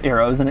tap those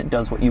arrows and it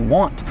does what you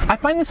want. I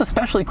find this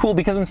especially cool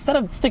because instead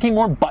of sticking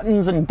more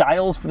buttons and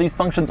dials for these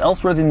functions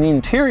elsewhere than the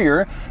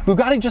interior,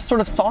 Bugatti just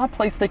sort of saw a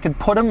place they could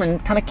put them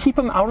and kind of keep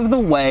them out of the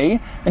way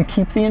and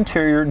keep the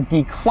interior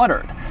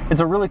decluttered. It's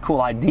a really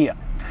cool idea.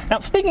 Now,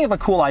 speaking of a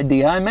cool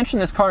idea, I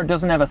mentioned this car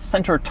doesn't have a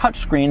center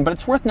touchscreen, but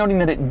it's worth noting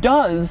that it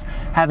does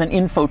have an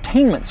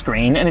infotainment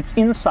screen, and it's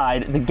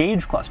inside the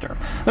gauge cluster.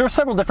 There are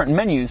several different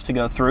menus to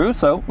go through,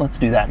 so let's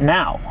do that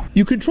now.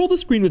 You control the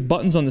screen with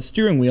buttons on the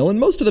steering wheel, and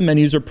most of the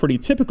menus are pretty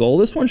typical.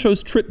 This one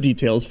shows trip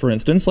details, for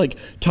instance, like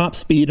top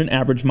speed and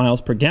average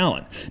miles per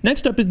gallon.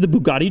 Next up is the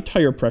Bugatti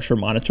tire pressure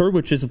monitor,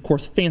 which is of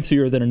course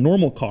fancier than a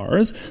normal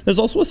car's. There's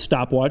also a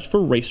stopwatch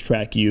for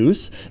racetrack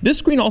use. This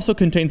screen also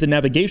contains a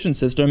navigation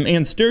system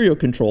and stereo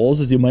control,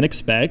 as you might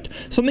expect.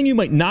 Something you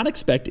might not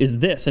expect is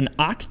this, an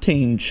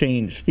octane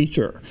change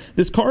feature.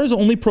 This car is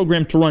only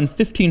programmed to run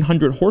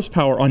 1500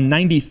 horsepower on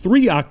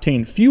 93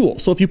 octane fuel,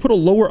 so if you put a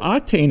lower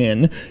octane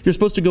in, you're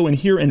supposed to go in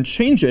here and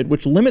change it,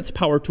 which limits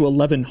power to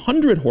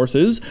 1100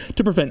 horses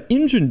to prevent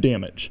engine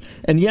damage.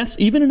 And yes,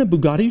 even in a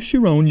Bugatti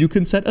Chiron, you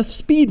can set a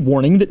speed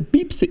warning that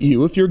beeps at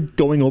you if you're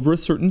going over a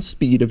certain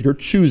speed of your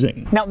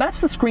choosing. Now,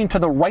 that's the screen to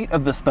the right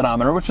of the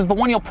speedometer, which is the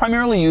one you'll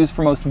primarily use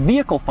for most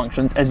vehicle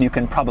functions, as you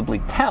can probably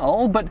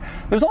tell, but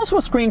there's also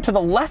a screen to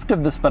the left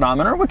of the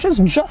speedometer, which is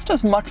just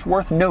as much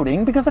worth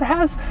noting because it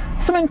has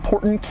some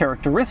important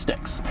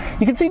characteristics.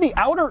 You can see the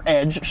outer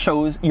edge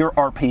shows your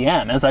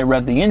RPM. As I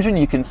rev the engine,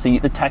 you can see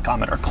the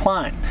tachometer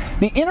climb.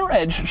 The inner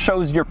edge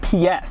shows your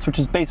PS, which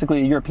is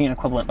basically a European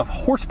equivalent of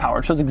horsepower.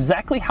 It shows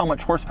exactly how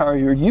much horsepower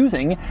you're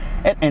using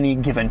at any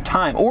given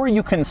time. Or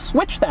you can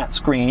switch that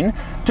screen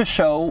to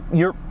show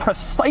your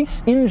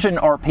precise engine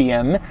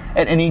RPM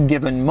at any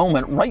given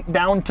moment, right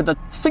down to the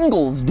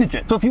singles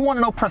digit. So if you want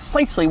to know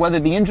precisely whether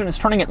the engine is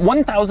turning at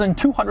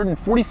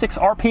 1,246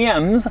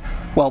 RPMs,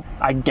 well,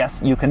 I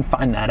guess you can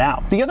find that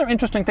out. The other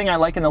interesting thing I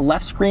like in the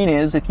left screen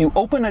is if you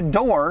open a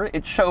door,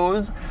 it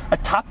shows a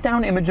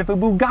top-down image of a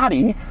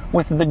Bugatti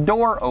with the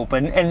door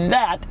open, and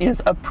that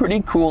is a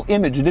pretty cool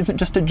image. It isn't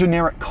just a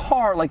generic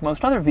car like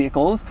most other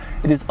vehicles,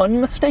 it is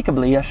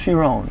unmistakably a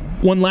Chiron.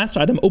 One last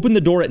item, open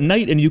the door at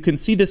night and you can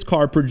see this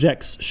car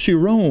projects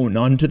Chiron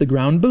onto the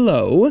ground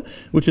below,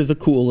 which is a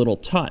cool little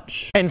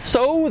touch. And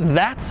so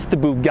that's the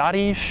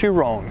Bugatti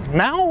Chiron.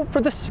 Now,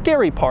 for the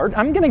scary part,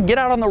 I'm gonna get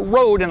out on the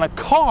road in a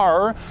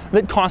car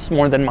that costs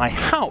more than my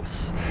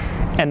house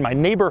and my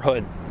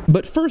neighborhood.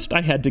 But first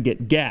I had to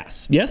get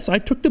gas. Yes, I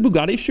took the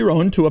Bugatti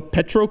Chiron to a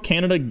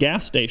Petro-Canada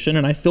gas station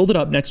and I filled it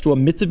up next to a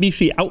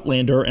Mitsubishi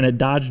Outlander and a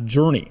Dodge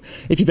Journey.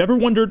 If you've ever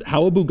wondered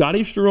how a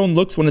Bugatti Chiron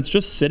looks when it's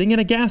just sitting in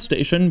a gas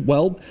station,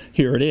 well,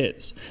 here it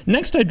is.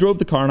 Next I drove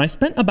the car and I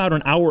spent about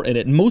an hour in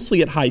it,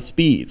 mostly at high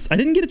speeds. I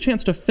didn't get a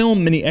chance to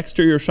film many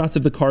exterior shots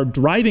of the car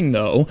driving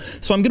though,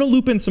 so I'm going to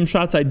loop in some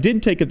shots I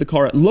did take of the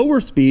car at lower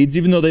speeds,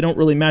 even though they don't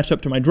really match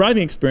up to my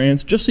driving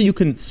experience, just so you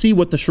can see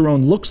what the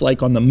Chiron looks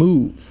like on the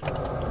move.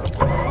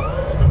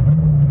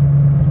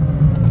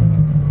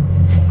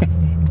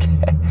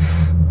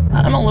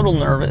 I'm a little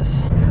nervous.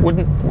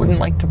 Wouldn't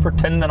like to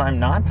pretend that I'm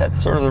not.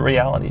 That's sort of the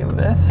reality of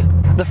this.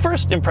 The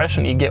first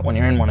impression you get when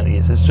you're in one of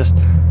these is just,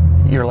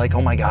 you're like,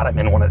 oh my God, I'm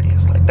in one of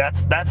these. Like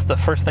that's the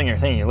first thing you're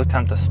thinking. You look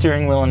down at the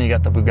steering wheel and you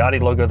got the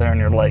Bugatti logo there and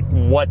you're like,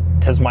 what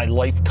has my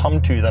life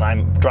come to that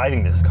I'm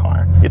driving this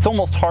car? It's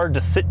almost hard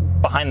to sit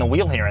behind the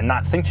wheel here and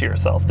not think to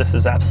yourself, this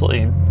is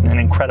absolutely an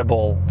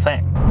incredible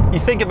thing. You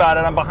think about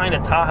it, I'm behind a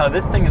Tahoe.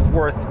 This thing is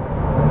worth,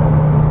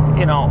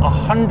 you know,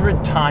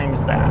 100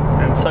 times that.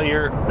 And so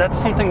that's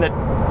something that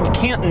you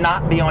can't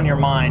not be on your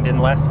mind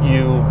unless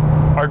you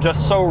are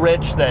just so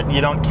rich that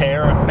you don't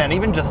care. Man,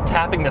 even just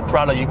tapping the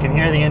throttle, you can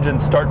hear the engine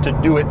start to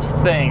do its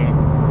thing.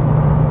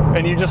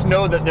 And you just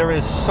know that there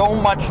is so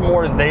much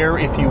more there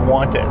if you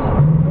want it.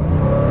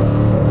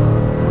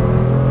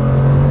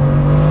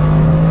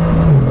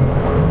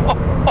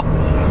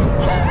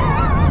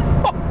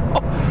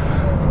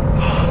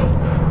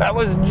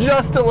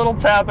 just a little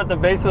tap at the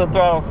base of the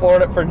throttle,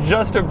 floored it for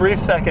just a brief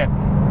second.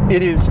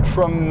 It is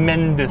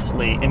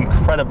tremendously,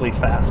 incredibly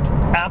fast.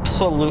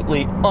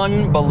 Absolutely,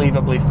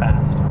 unbelievably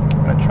fast. I'm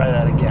gonna try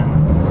that again.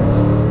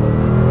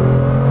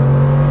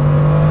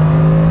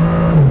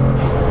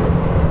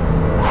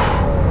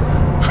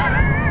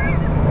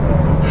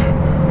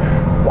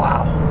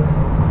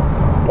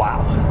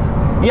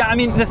 Yeah, I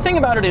mean, the thing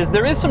about it is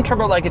there is some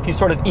turbo lag if you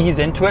sort of ease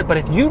into it, but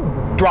if you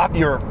drop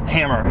your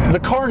hammer, the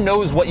car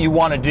knows what you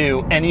want to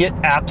do, and it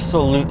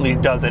absolutely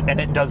does it,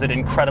 and it does it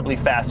incredibly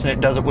fast, and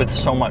it does it with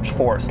so much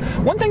force.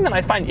 One thing that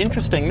I find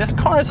interesting, this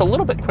car is a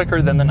little bit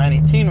quicker than the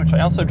 918, which I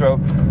also drove,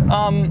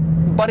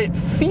 but it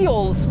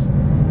feels,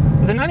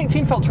 the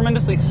 918 felt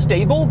tremendously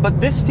stable,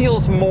 but this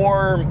feels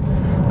more,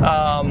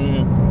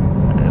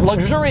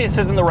 luxurious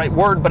isn't the right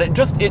word, but it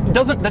doesn't,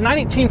 the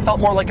 918 felt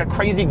more like a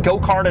crazy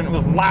go-kart, and it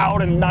was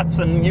loud and nuts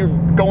and you're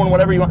going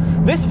whatever you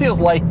want. This feels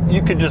like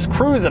you could just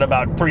cruise at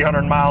about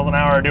 300 miles an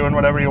hour doing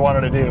whatever you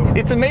wanted to do.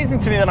 It's amazing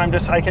to me that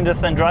I can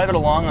just then drive it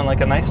along on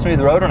like a nice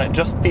smooth road, and it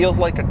just feels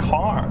like a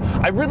car.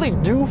 I really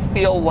do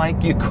feel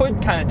like you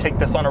could kind of take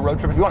this on a road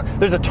trip if you want.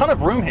 There's a ton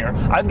of room here.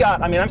 I'm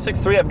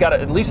 6'3", I've got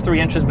at least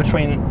 3 inches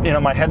between, you know,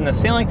 my head and the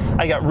ceiling.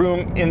 I got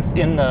room in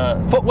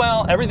the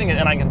footwell, everything,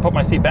 and I can put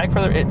my seat back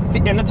further.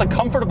 And it's a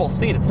comfortable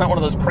seat. It's not one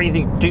of those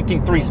crazy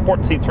GT3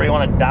 sport seats where you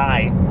want to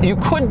die. You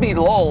could be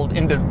lulled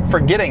into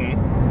forgetting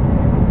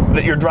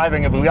that you're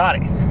driving a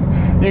Bugatti.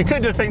 You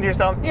could just think to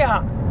yourself,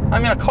 yeah,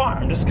 I'm in a car,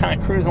 I'm just kind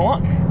of cruising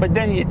along. But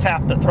then you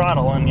tap the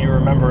throttle and you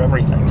remember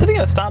everything. Sitting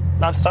at a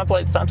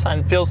stoplight, stop sign,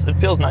 it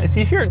feels nice.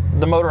 You hear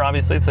the motor,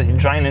 obviously, it's a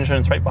giant engine,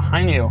 it's right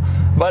behind you.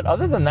 But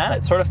other than that,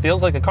 it sort of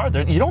feels like a car.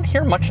 You don't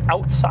hear much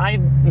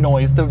outside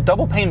noise. The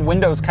double pane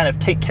windows kind of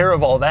take care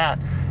of all that.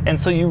 And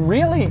so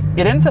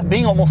it ends up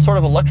being almost sort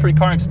of a luxury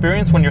car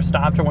experience when you're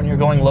stopped or when you're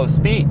going low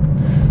speed.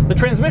 The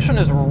transmission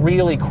is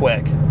really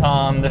quick.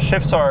 The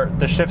shifts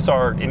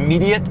are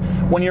immediate.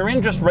 When you're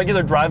in just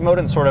regular drive mode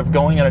and sort of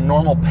going at a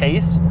normal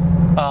pace,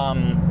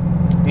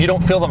 you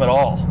don't feel them at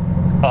all.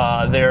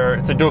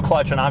 It's a dual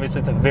clutch, and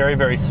obviously it's a very,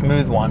 very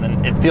smooth one,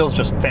 and it feels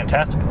just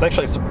fantastic. It's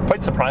actually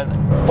quite surprising.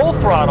 Full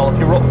throttle, if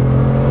you roll,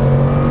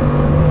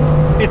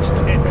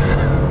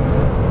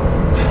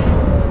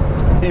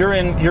 you're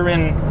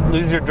in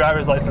lose your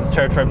driver's license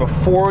territory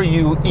before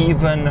you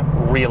even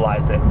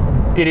realize it.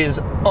 It is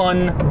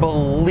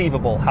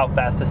unbelievable how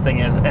fast this thing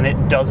is, and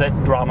it does it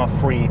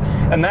drama-free.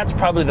 And that's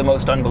probably the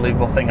most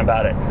unbelievable thing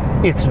about it.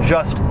 It's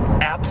just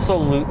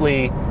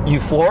absolutely, you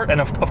floor it, and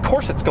of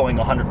course it's going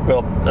 100,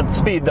 well, at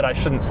speed that I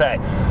shouldn't say,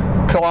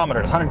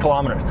 kilometers, 100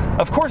 kilometers.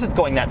 Of course it's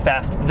going that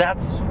fast.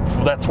 That's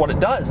what it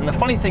does. And the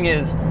funny thing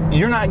is,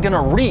 you're not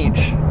gonna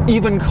reach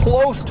even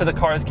close to the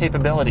car's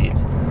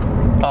capabilities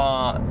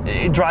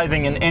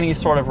driving in any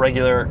sort of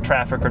regular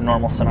traffic or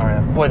normal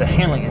scenario. Boy, the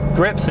handling, it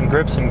grips and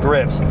grips and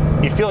grips.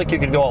 You feel like you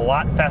could go a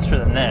lot faster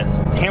than this.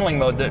 Handling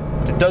mode, that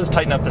does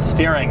tighten up the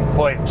steering,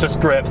 boy, it just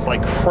grips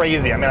like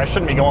crazy. I mean, I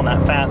shouldn't be going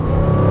that fast.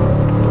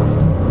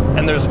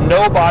 And there's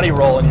no body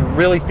roll, and you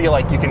really feel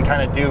like you can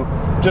kind of do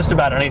just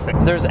about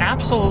anything. There's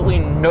absolutely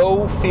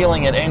no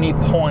feeling at any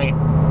point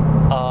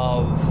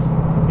of,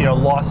 you know,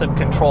 loss of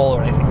control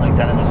or anything like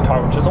that in this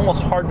car, which is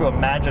almost hard to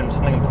imagine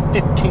something with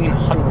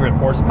 1,500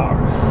 horsepower.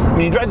 I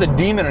mean, you drive the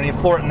Demon and you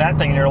floor it in that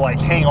thing and you're like,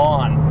 hang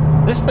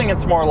on. This thing,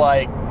 it's more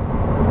like,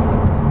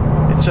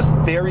 it's just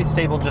very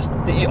stable. Just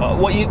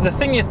the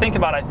thing you think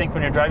about, I think,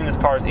 when you're driving this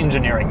car is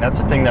engineering. That's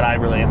the thing that I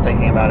really am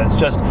thinking about. It's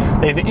just,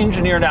 they've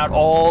engineered out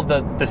all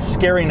the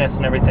scariness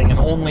and everything and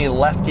only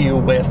left you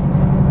with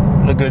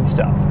the good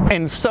stuff.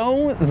 And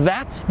so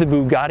that's the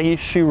Bugatti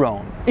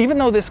Chiron. Even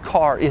though this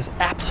car is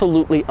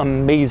absolutely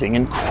amazing,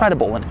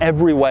 incredible in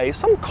every way,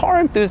 some car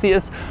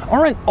enthusiasts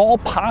aren't all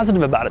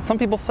positive about it. Some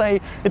people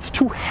say it's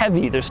too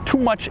heavy, there's too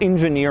much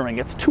engineering,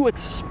 it's too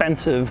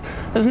expensive,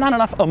 there's not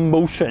enough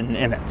emotion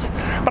in it.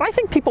 But I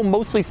think people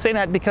mostly say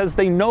that because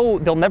they know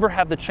they'll never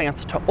have the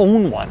chance to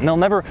own one. They'll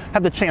never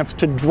have the chance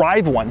to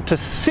drive one, to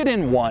sit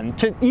in one,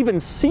 to even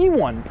see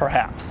one,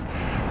 perhaps.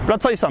 But I'll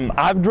tell you something,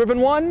 I've driven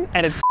one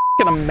and it's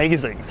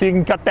amazing, so you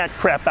can cut that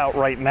crap out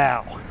right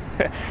now.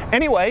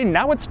 Anyway,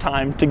 now it's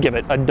time to give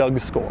it a Doug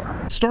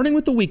score. Starting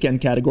with the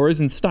weekend categories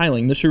and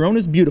styling, the Chiron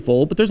is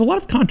beautiful, but there's a lot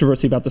of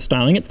controversy about the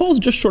styling. It falls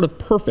just short of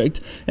perfect,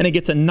 and it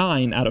gets a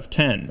 9 out of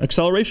 10.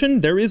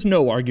 Acceleration, there is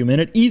no argument.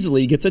 It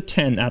easily gets a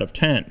 10 out of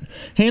 10.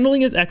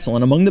 Handling is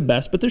excellent, among the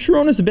best, but the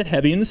Chiron is a bit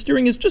heavy, and the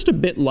steering is just a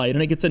bit light,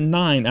 and it gets a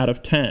 9 out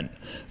of 10.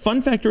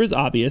 Fun factor is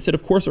obvious. It,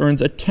 of course,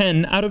 earns a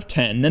 10 out of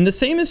 10, and the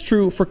same is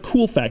true for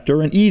cool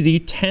factor, an easy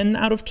 10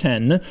 out of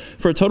 10,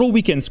 for a total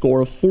weekend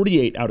score of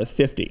 48 out of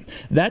 50.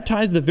 That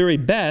prioritize the very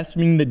best,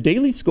 meaning the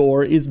daily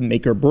score is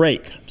make or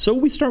break. So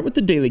we start with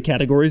the daily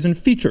categories and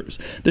features.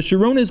 The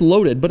Chiron is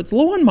loaded, but it's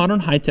low on modern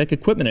high-tech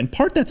equipment. In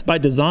part, that's by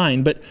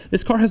design, but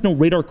this car has no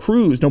radar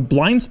cruise, no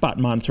blind spot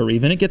monitor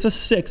even. It gets a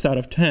 6 out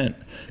of 10.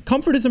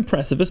 Comfort is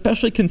impressive,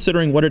 especially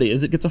considering what it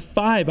is. It gets a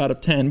 5 out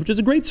of 10, which is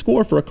a great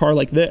score for a car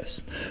like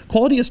this.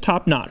 Quality is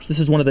top-notch. This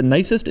is one of the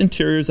nicest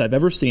interiors I've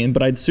ever seen,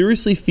 but I'd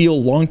seriously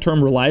feel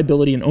long-term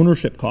reliability and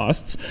ownership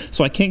costs,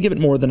 so I can't give it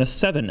more than a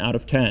 7 out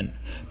of 10.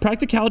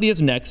 Practicality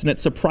is next, and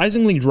it's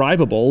surprisingly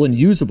drivable and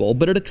usable,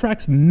 but it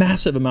attracts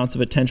massive amounts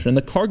of attention, and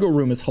the cargo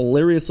room is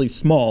hilariously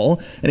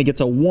small, and it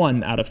gets a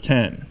 1 out of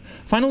 10.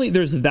 Finally,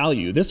 there's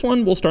value. This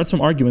one will start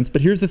some arguments,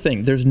 but here's the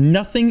thing. There's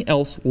nothing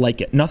else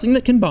like it. Nothing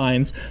that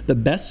combines the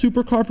best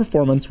supercar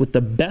performance with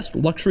the best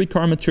luxury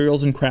car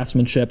materials and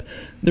craftsmanship.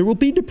 There will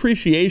be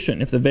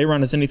depreciation if the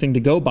Veyron is anything to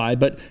go by,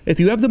 but if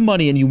you have the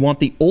money and you want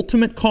the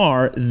ultimate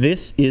car,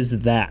 this is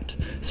that.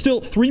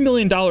 Still, $3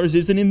 million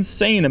is an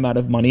insane amount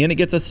of money, and it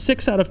gets a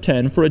 6 out of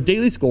 10 for a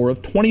daily score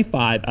of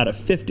 25 out of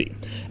 50.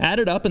 Add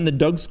it up, and the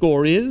Doug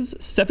score is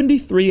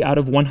 73 out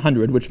of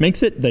 100, which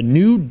makes it the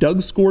new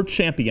Doug score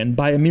champion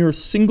by a mere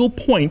single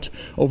point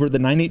over the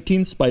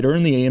 918 Spider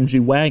and the AMG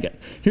wagon.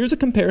 Here's a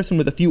comparison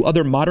with a few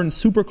other modern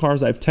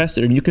supercars I've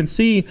tested, and you can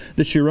see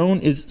the Chiron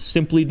is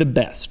simply the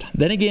best.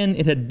 Then again,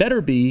 it had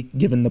better be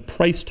given the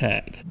price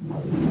tag.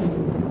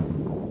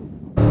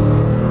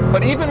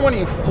 But even when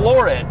you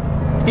floor it,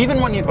 even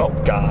when you, oh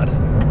God.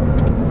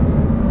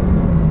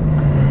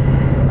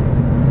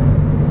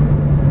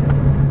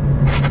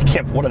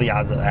 What are the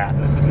odds of that?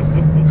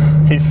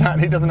 He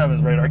doesn't have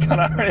his radar gun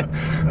on.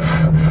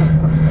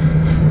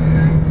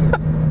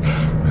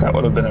 That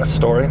would have been a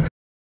story.